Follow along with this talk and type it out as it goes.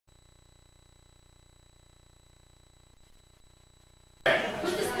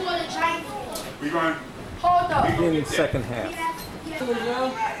We going in the second half. That's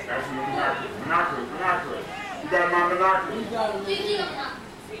binoculars. You got my binoculars?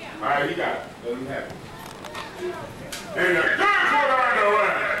 All right, he got it. Let him have it. And the third quarter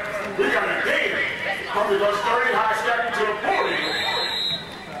underway. We got a game from the 30 high step to the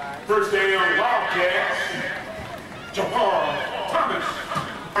 40. First day on Wildcats. Thomas.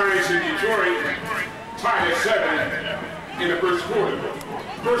 Irish in Detroit. Tied at 7 in the first quarter.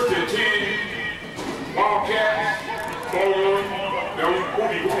 First and 10. Wildcats. Ball on. They'll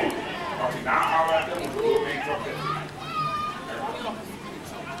 41. Okay, now how about that one? We'll make up that.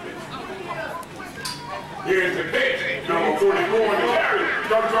 Here's the pitch. Number 44 in the carry.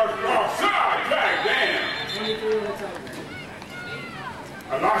 Comes up offside. Back down.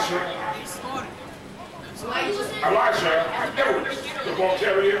 Elijah Edwards, the ball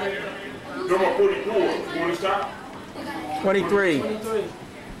carrier. Number 44. You want to stop? 23.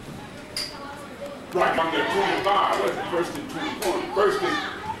 Right on the 25. What's the first and 21? First and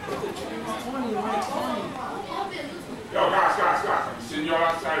 20. Yo, guys. I'm sitting y'all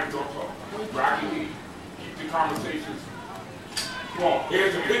outside and don't talk. Rocky, keep the conversations. Come on,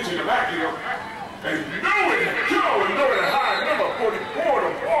 here's a pitch in the back here. And nowhere to go and nowhere to hide. Number 44, the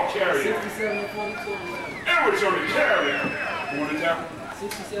ball carrier. 67 and 42. Edwards on the carrier. You want to tap?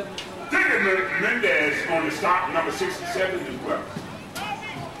 67 and 42. David Mendez on the stop, number 67 as well.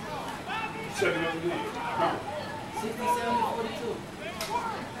 7 of the league. No. 67 and 42.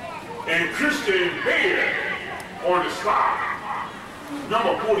 And Christian Baird on the stop.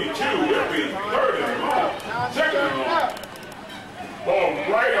 Number 42, it'll be third and long, second and long. Ball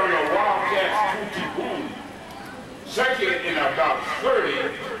right on the Wildcats 21. Second and about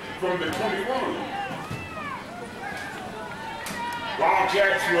 30 from the 21.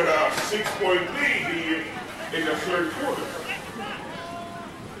 Wildcats with a 6-point lead here in the third quarter.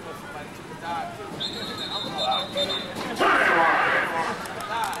 Turn it around.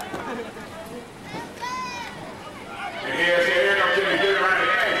 And here's the end up to the get right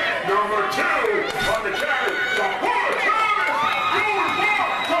hand. Number 2 on the carry. The ball Thomas. Good ball.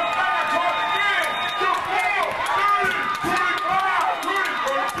 The back on again. The ball.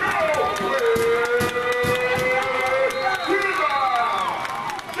 30,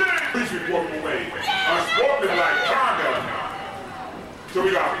 25. We should walk away. Unsportsmanlike conduct. So we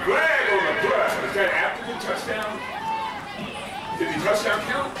got flag on the play. Is that after the touchdown? Did the touchdown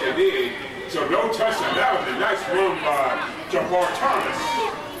count? It did. So no touchdown. That was a nice run by Jabbar Thomas.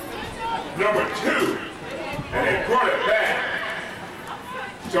 Number 2. And they brought it back.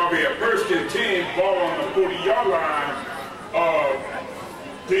 So it'll be a first and 10 ball on the 40-yard line of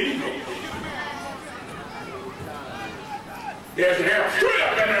the Eagles. There's the help. Straight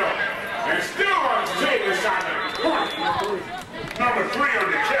up the hill. And still on the tape inside the 20. Number 3 on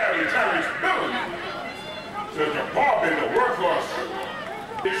the carry, Terry Spillman. So Jabbar been the workhorse.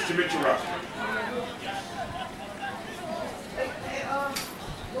 It's to Mitchell Russell.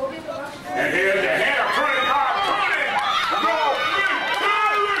 And here's the head of 25, 20. Go,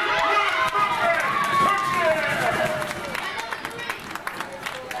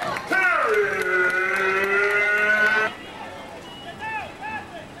 Terry!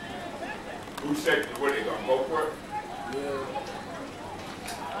 Who said where they gonna go for it?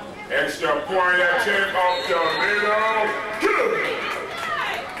 Yeah. Extra point attempt off the middle. Good.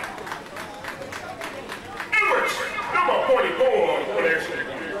 Number 44 for the extra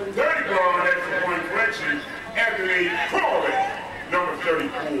 30 ball extra point collection. Anthony Crowley, number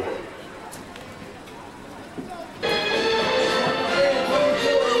 34.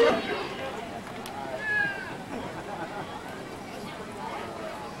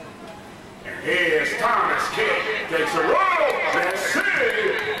 And here's Thomas kick. Takes a roll. That's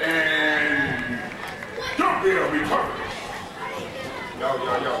it. And Yorkville recovers. Yo.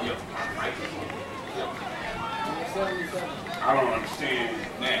 I don't understand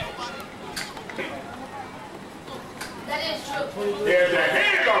that. That is true. There's a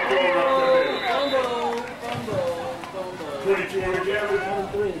hand up going up the middle. 22 on the carry.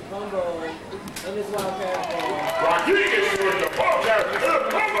 23. Fumble. And this Wildcat ball. Rodriguez with the ball carry.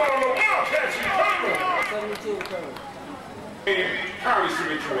 Fumble on the Wildcats. 72 recovered. And County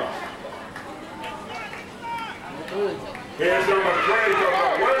Cemetery. Here's number 3 from the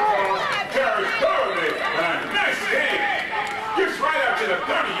workhorse, Terry Spillman. And nice hit. Gets right up to the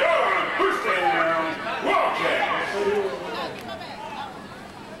 30-yard line. First down, Wildcats.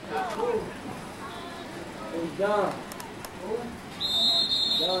 He's done.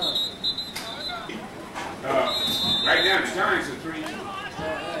 Right now, the Giants are 3.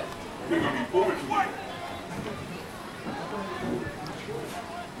 We're going to be forward to it.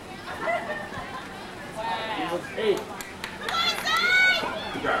 8.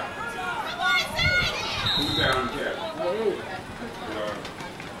 Who got it? Who's down, Kevin?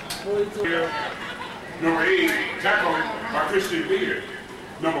 42. Here, number 8, tackled by Christian Peter.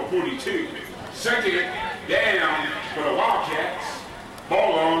 Number 42, second down for the Wildcats.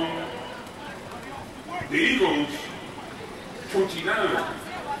 Ball on the Eagles, 29.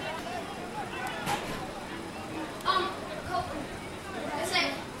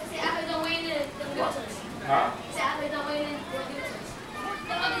 Huh?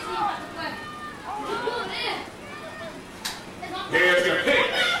 Here's the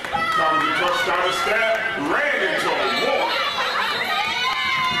pitch. Comes the touchdown step, ran into a wall.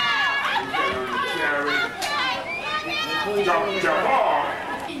 Drop the ball.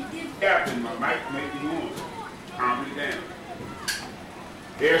 Captain, my mic may be moving. Calm it down.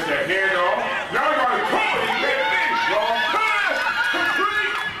 Here's the handoff. Now we're going to call it. Long pass.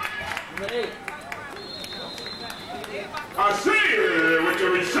 Complete. I see you with the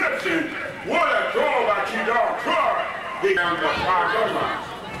reception. What a throw by Q-Dog Clark. He down the 5-yard line.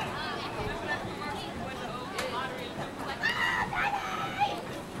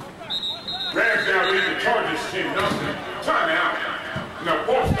 Rams now lead the Chargers 10-0. Timeout. Now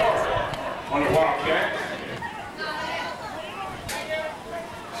 4 stars on the Wildcats.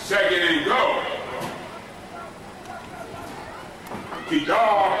 Second and go.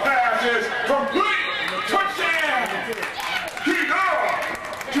 Q-Dog passes complete. Touchdown. Q-Dog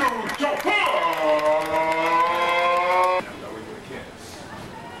to Jafar.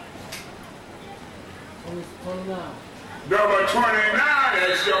 Number 29,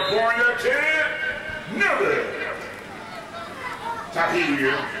 extra point attempt. Number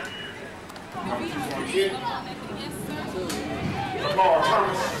Tahir. Number 2 kid. Lamar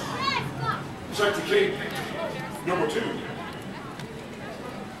Thomas. Check the kid. Number 2.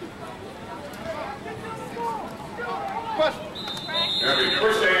 Every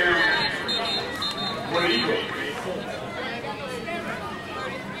first down for the Eagles.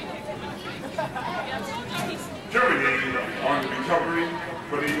 Germany on the recovery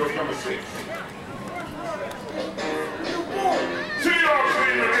for the Eagles, number 6. Seahawks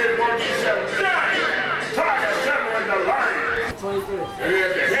lead the game 47. Tiger 7 in the line. 23. And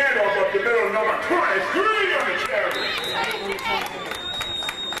there's the handoff up the middle, number 23 on the carry.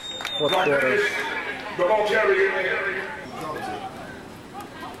 Fourth quarter. The ball carrier.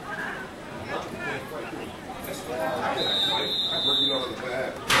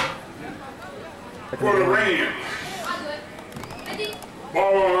 For the Rams.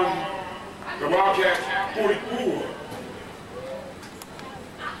 Ball on the Wildcats 44.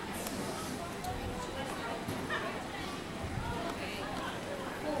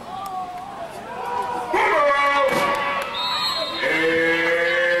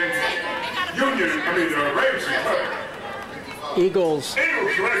 Eagles.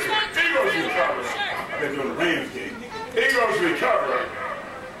 Eagles recover. They're doing the Rams game. Eagles recover.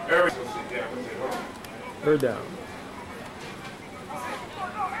 Third down.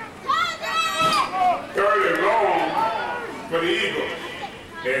 Third and long for the Eagles.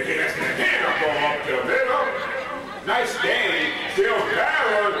 And that's the hand up up the middle. Nice game. Still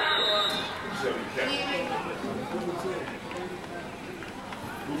battle.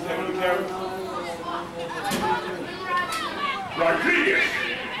 Who's having the carry? Rodriguez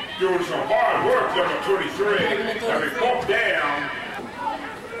doing some hard work, number 23, having 4th down.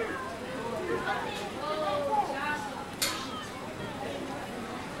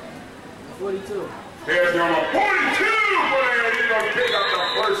 There's number 42 player. He's going to pick up the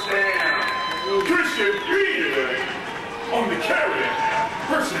first down. Christian Peter on the carry.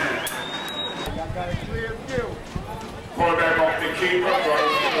 First down. Got a clear view. Quarterback off the keeper.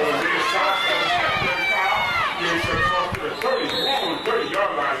 He's across to the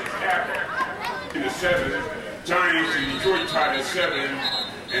 30-yard line. Is tackle in the 7. Giants and Detroit tied at 7.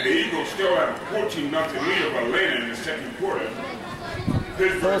 And the Eagles still have a 14-0 lead over Atlanta in the second quarter.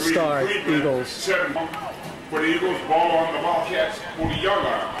 Full start, Eagles. 7 for the Eagles. Ball on the Wildcats 40-yard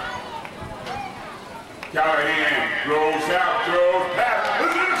line. Callahan rolls out, throws, pass.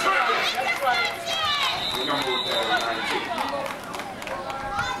 It's intercepted. The number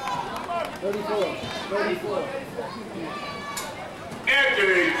 34.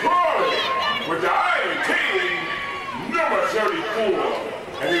 Anthony Crowley with the Iron Team, number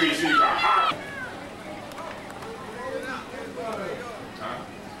 34. And he receives a hot.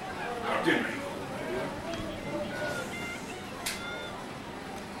 Didn't he?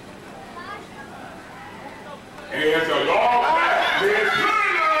 And here's a long pass.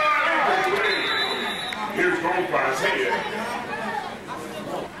 Here's going by his head.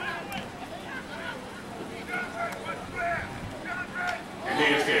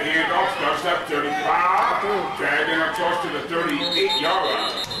 Y'all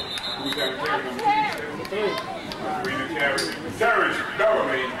who's that carry number 3? The carry. Terrence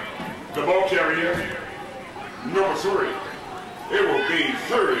Bellamy, the ball carrier, number 3. It will be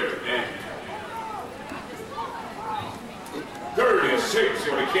 36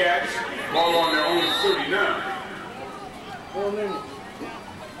 for the Cats. Ball on their own 39. 4 minutes.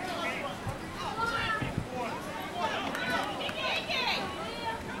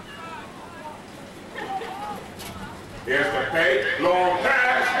 Here's the fake, long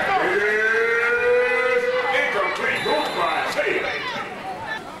pass. It is incomplete. Goes by Taylor.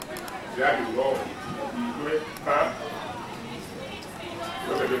 That is low. Huh?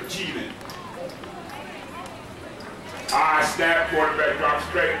 Look at the cheating. High snap, quarterback drops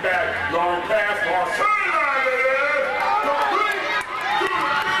straight back. Long pass, ball sideline. It is complete.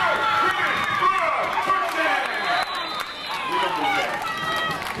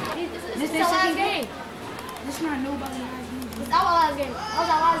 This is our last game. This is not nobody's last game. This is our last game. That was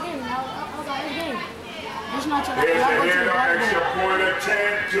our last game. That was our last game. This is not your Here's the last hit on game. extra point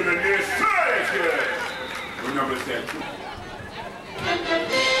attempt to the near side. It's good. What number is that?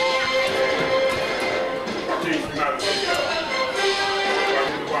 Keith from out of the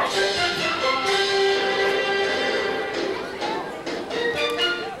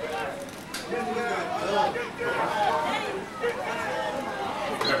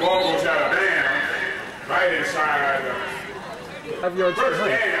the ball goes out of bounds, right inside 5 yards first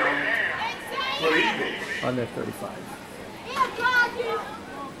behind down for the Eagles. on their 35.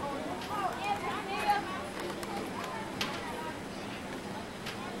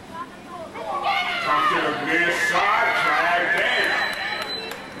 Come to the near side, drag down.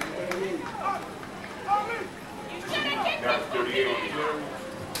 That's 38 on the field.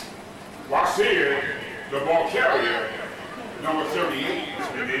 Watch here, the ball carrier, number 38,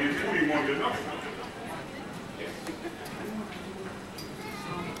 and then it's 21 to nothing.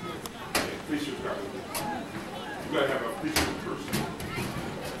 You gotta have a appreciative person.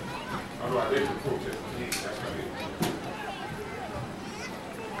 Otherwise, they can protest. That's how they do.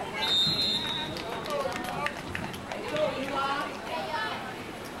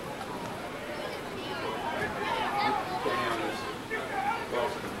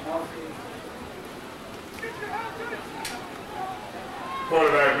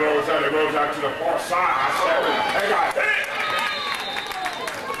 Quarterback blows out, it rolls out to the far side. They got hit.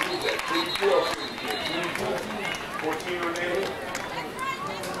 14 on there.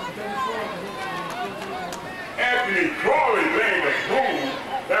 Anthony Crawley laying the boom.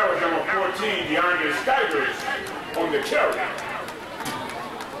 That was number 14, DeAndre Stivers on the carry.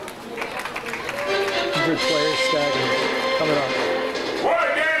 100 players staggering. Coming up. What a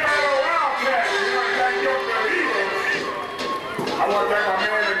game by the Wildcats. You want to thank Yorkville Eagles. I want to thank my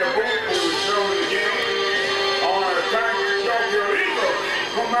man in the booth who was showing the game. I want to thank Yorkville Eagles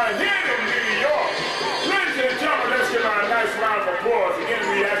from my head in New York. Ladies and gentlemen, let's give our nice round of applause. Again,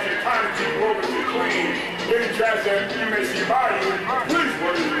 we ask you to kind of keep over to clean. Any trash that you may see by you.